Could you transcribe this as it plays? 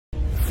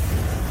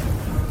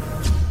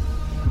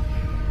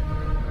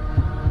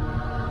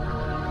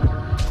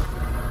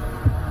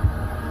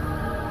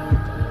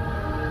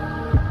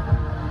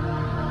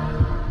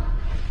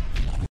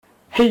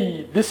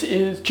Hey, this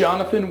is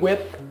Jonathan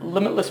with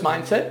Limitless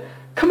Mindset,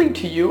 coming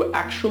to you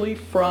actually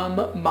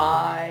from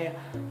my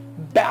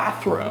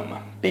bathroom,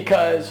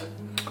 because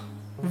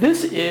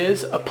this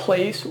is a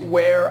place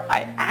where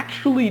I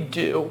actually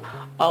do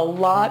a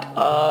lot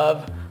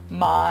of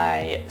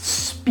my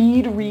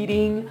speed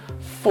reading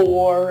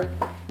for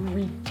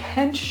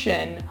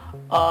retention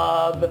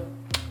of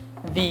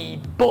the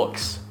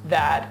books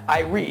that I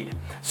read.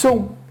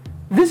 So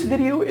this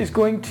video is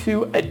going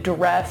to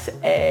address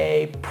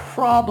a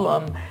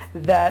problem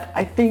that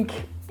I think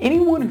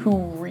anyone who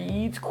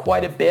reads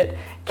quite a bit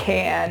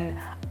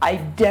can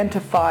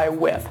identify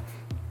with.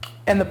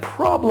 And the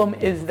problem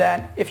is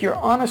that if you're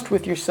honest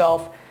with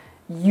yourself,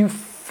 you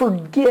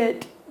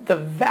forget the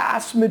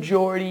vast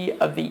majority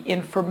of the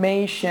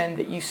information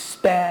that you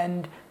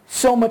spend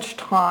so much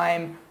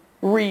time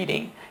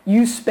reading.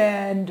 You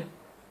spend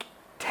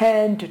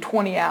 10 to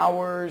 20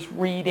 hours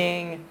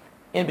reading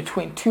in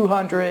between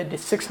 200 to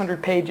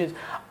 600 pages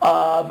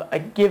of a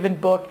given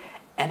book,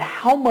 and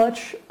how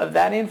much of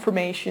that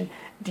information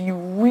do you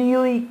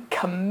really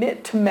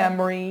commit to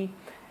memory,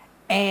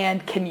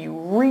 and can you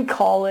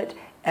recall it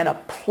and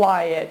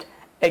apply it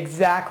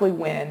exactly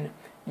when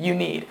you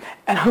need?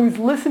 And I was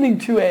listening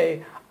to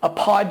a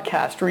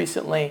podcast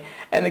recently,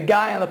 and the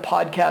guy on the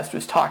podcast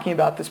was talking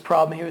about this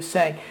problem. He was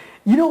saying,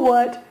 you know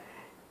what,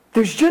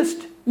 there's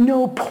just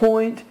no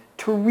point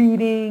to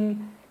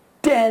reading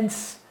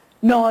dense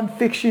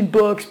nonfiction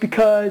books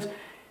because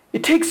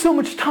it takes so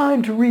much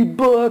time to read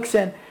books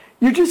and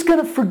you're just going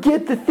to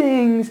forget the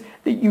things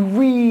that you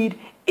read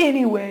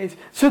anyways.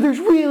 So there's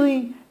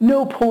really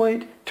no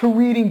point to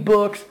reading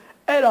books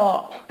at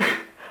all,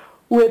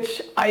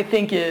 which I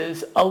think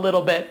is a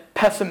little bit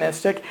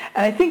pessimistic.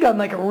 And I think on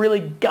like a really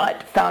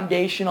gut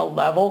foundational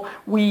level,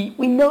 we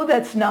know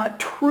that's not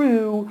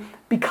true,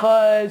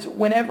 because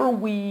whenever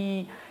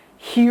we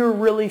hear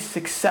really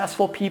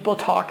successful people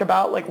talk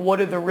about like what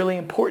are the really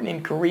important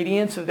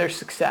ingredients of their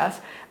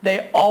success,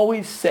 they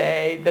always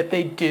say that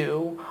they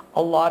do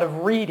a lot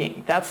of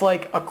reading. That's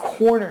like a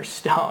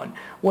cornerstone.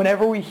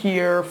 Whenever we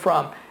hear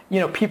from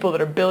people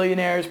that are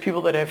billionaires,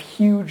 people that have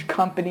huge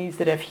companies,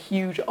 that have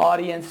huge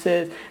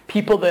audiences,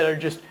 people that are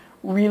just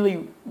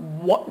really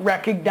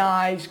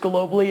recognized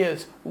globally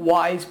as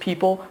wise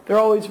people, they're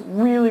always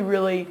really,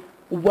 really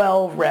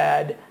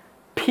well-read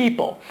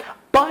people.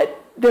 But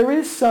there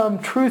is some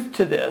truth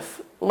to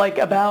this. Like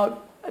I'd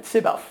say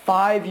about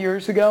 5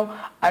 years ago,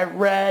 I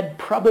read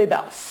probably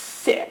about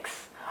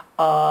 6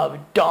 of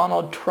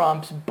Donald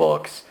Trump's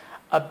books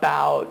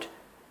about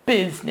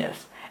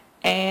business.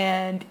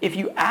 And if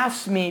you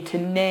ask me to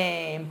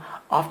name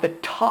off the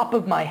top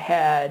of my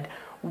head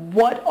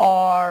what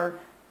are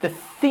the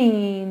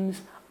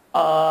themes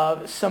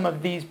of some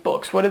of these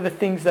books, what are the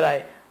things that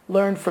I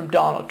learned from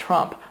Donald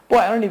Trump, boy,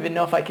 I don't even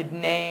know if I could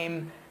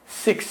name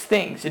 6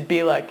 things. It'd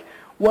be like,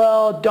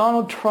 well,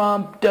 Donald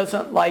Trump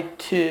doesn't like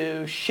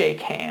to shake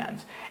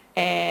hands,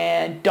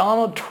 and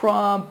Donald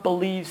Trump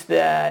believes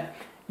that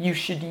you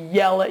should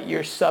yell at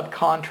your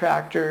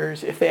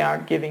subcontractors if they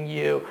aren't giving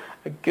you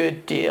a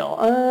good deal.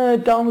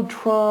 Donald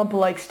Trump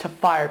likes to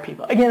fire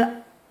people.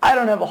 Again, I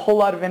don't have a whole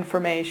lot of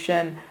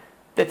information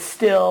that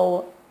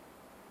still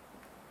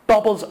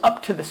bubbles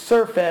up to the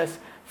surface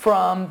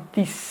from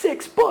these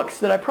 6 books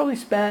that I probably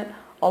spent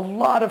a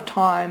lot of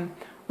time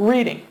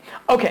reading.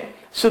 Okay,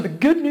 so the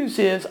good news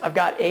is I've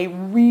got a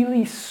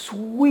really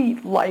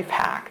sweet life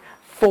hack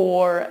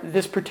for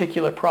this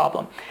particular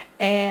problem.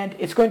 And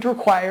it's going to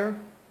require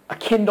a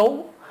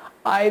Kindle,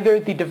 either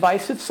the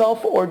device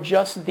itself or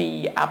just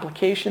the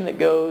application that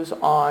goes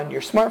on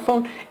your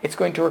smartphone. It's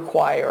going to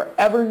require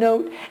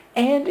Evernote,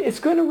 and it's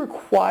going to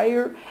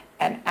require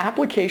an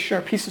application or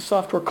a piece of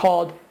software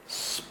called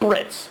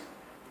Spritz.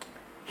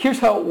 Here's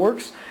how it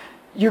works.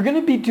 You're going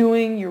to be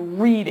doing your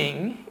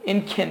reading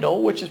in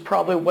Kindle, which is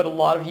probably what a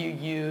lot of you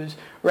use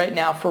right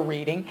now for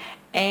reading,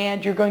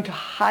 and you're going to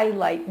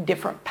highlight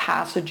different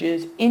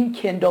passages in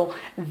Kindle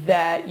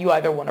that you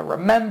either want to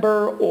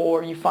remember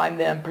or you find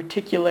them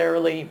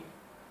particularly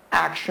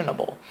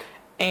actionable.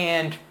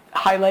 And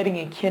highlighting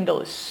in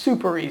Kindle is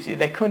super easy.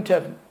 They couldn't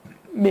have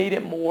made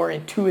it more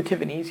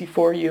intuitive and easy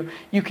for you.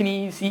 You can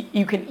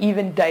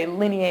even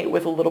delineate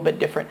with a little bit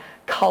different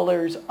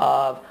colors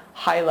of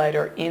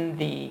highlighter in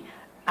the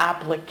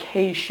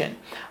application.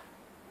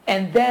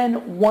 And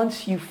then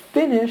once you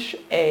finish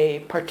a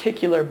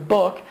particular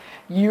book,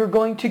 you're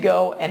going to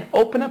go and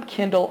open up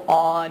Kindle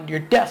on your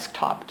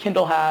desktop.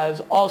 Kindle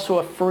has also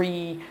a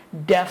free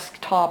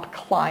desktop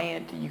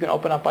client you can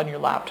open up on your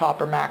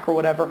laptop or Mac or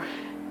whatever,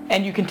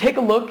 and you can take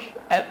a look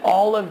at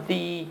all of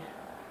the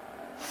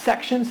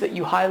sections that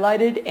you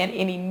highlighted and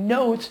any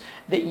notes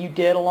that you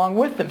did along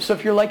with them. So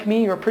if you're like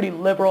me, you're a pretty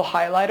liberal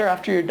highlighter.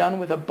 After you're done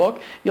with a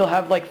book, you'll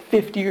have like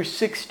 50 or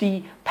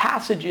 60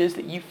 passages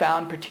that you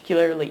found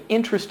particularly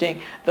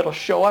interesting that'll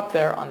show up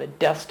there on the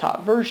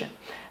desktop version.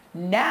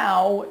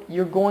 Now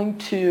you're going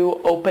to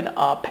open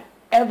up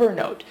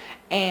Evernote,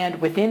 and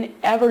within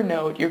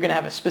Evernote you're going to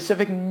have a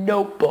specific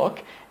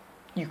notebook.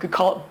 You could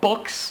call it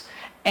books,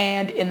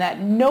 And in that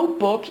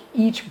notebook,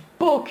 each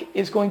book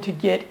is going to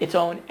get its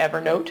own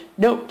Evernote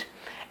note.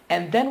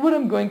 And then what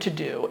I'm going to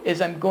do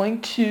is I'm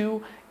going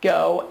to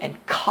go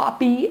and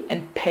copy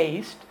and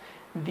paste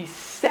the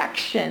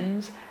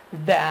sections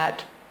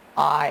that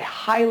I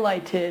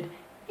highlighted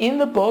in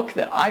the book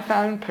that I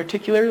found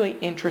particularly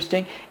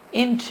interesting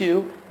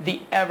into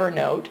the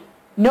Evernote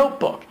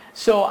notebook.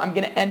 So I'm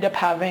going to end up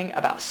having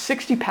about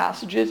 60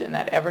 passages in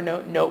that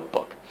Evernote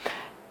notebook.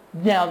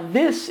 Now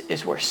this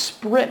is where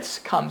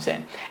Spritz comes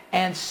in,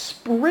 and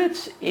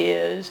Spritz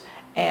is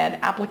an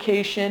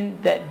application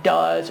that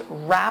does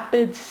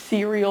rapid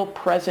serial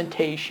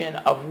presentation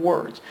of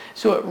words.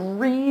 So it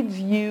reads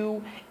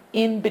you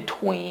in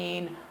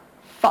between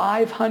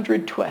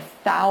 500 to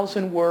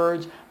 1,000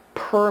 words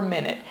per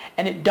minute,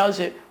 and it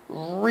does it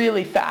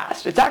really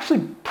fast. It's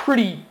actually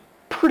pretty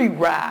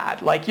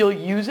rad. Like, you'll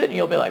use it and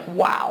you'll be like,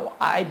 wow,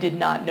 I did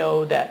not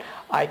know that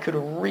I could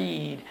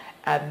read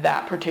at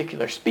that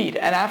particular speed.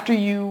 And after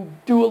you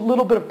do a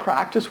little bit of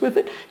practice with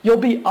it, you'll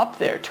be up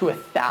there to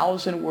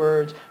 1,000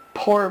 words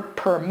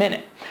per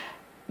minute.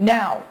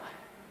 Now,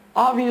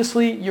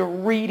 obviously your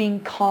reading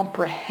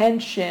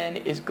comprehension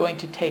is going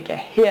to take a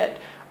hit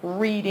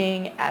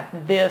reading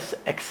at this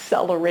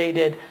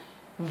accelerated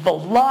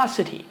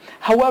velocity.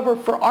 However,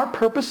 for our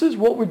purposes,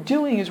 what we're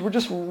doing is we're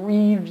just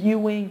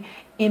reviewing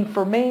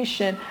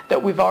information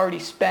that we've already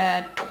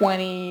spent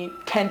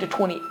 10 to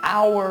 20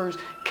 hours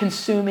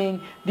consuming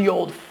the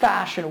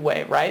old-fashioned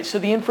way, right? So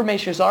the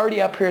information is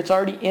already up here, it's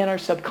already in our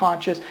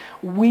subconscious.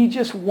 We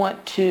just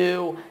want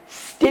to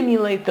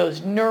stimulate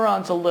those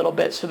neurons a little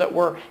bit so that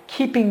we're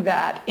keeping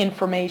that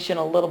information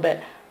a little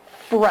bit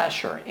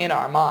fresher in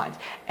our minds.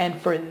 And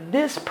for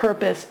this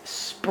purpose,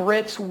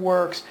 Spritz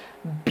works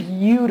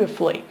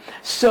beautifully.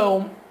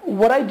 So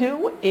what I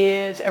do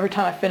is every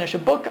time I finish a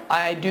book,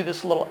 I do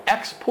this little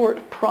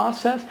export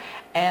process,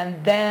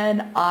 and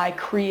then I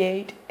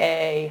create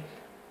a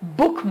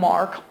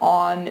bookmark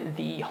on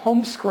the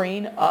home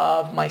screen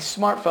of my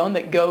smartphone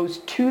that goes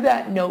to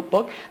that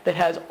notebook that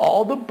has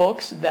all the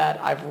books that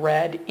I've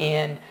read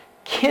in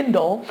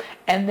Kindle.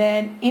 And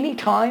then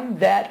anytime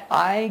that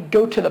I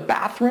go to the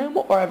bathroom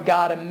or I've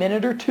got a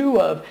minute or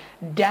two of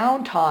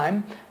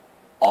downtime,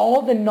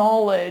 all the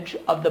knowledge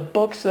of the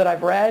books that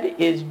I've read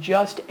is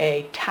just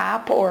a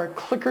tap or a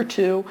click or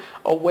two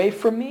away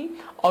from me.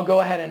 I'll go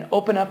ahead and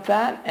open up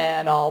that,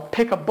 and I'll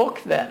pick a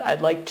book that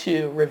I'd like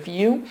to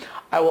review.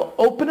 I will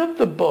open up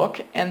the book,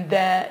 and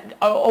then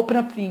I'll open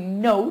up the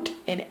note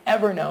in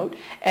Evernote,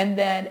 and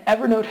then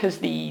Evernote has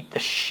the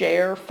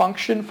share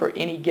function for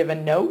any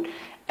given note.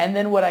 And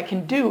then what I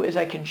can do is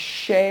I can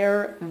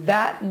share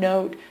that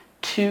note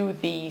to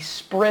the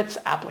Spritz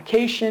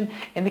application.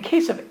 In the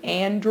case of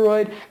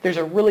Android, there's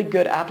a really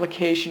good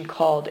application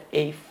called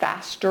a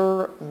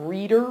Faster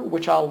Reader,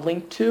 which I'll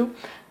link to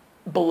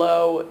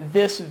below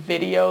this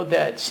video,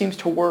 that seems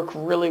to work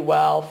really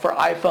well. For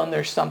iPhone,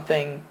 there's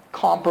something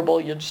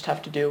comparable. You'll just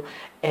have to do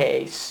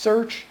a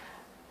search.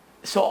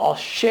 So I'll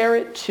share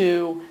it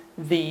to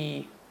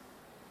the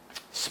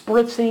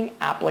Spritzing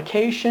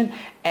application,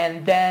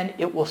 and then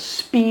it will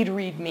speed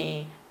read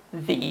me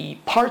the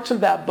parts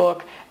of that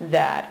book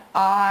that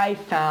I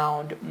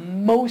found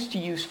most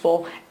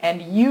useful.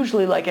 And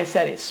usually, like I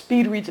said, it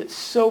speed reads it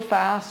so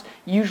fast,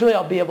 usually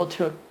I'll be able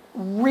to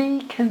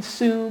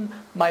reconsume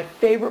my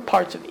favorite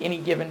parts of any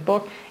given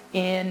book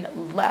in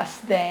less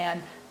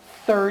than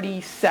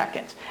 30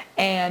 seconds.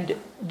 And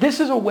this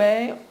is a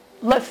way,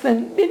 less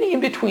than, in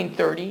between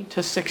 30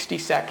 to 60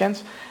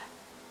 seconds.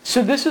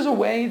 So this is a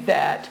way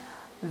that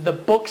the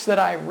books that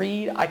I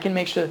read, I can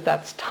make sure that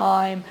that's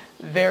time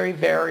very,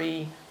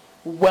 very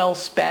well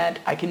spent.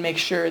 I can make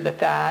sure that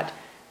that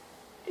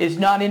is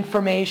not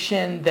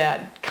information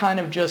that kind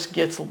of just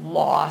gets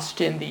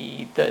lost in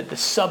the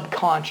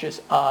subconscious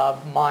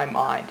of my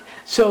mind.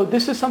 So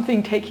this is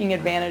something taking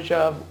advantage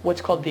of what's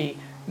called the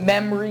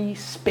memory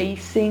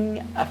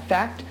spacing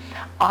effect.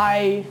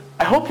 I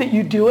hope that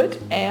you do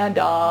it, and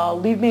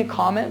leave me a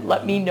comment.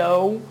 Let me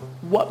know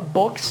what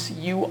books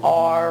you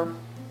are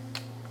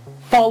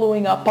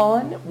following up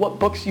on, what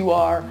books you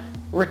are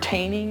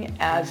retaining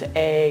as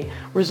a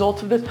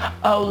result of this.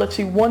 Oh, let's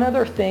see, one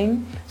other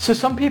thing. So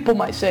some people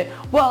might say,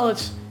 well,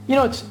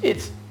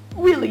 it's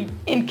really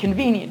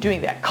inconvenient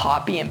doing that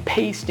copy and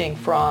pasting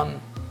from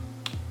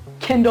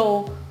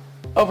Kindle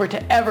over to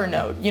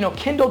Evernote. You know,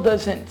 Kindle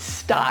doesn't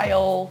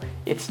style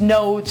its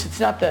notes. It's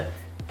not the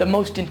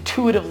most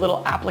intuitive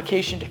little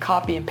application to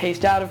copy and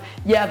paste out of.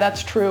 Yeah,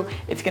 that's true.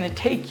 It's going to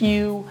take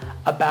you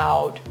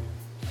about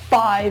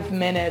 5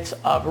 minutes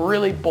of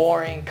really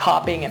boring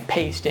copying and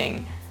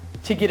pasting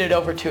to get it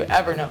over to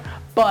Evernote.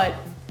 But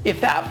if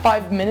that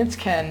 5 minutes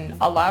can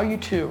allow you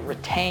to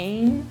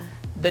retain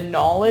the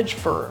knowledge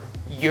for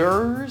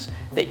years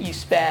that you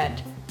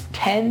spent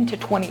 10 to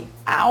 20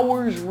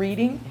 hours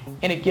reading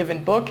in a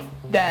given book,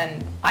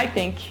 then I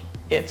think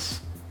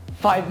it's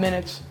 5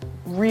 minutes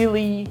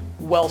really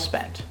well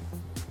spent.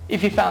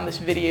 If you found this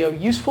video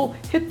useful,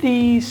 hit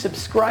the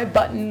subscribe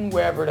button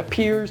wherever it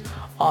appears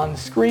on the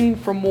screen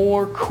for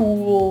more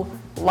cool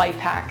life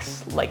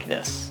hacks like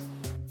this.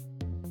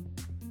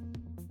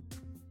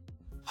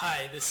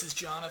 this is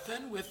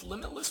Jonathan with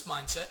Limitless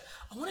Mindset.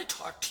 I want to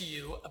talk to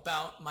you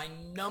about my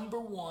number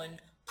one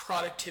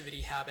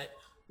productivity habit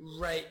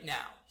right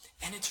now.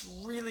 And it's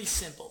really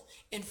simple.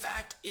 In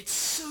fact, it's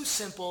so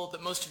simple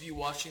that most of you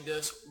watching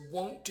this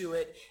won't do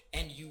it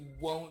and you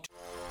won't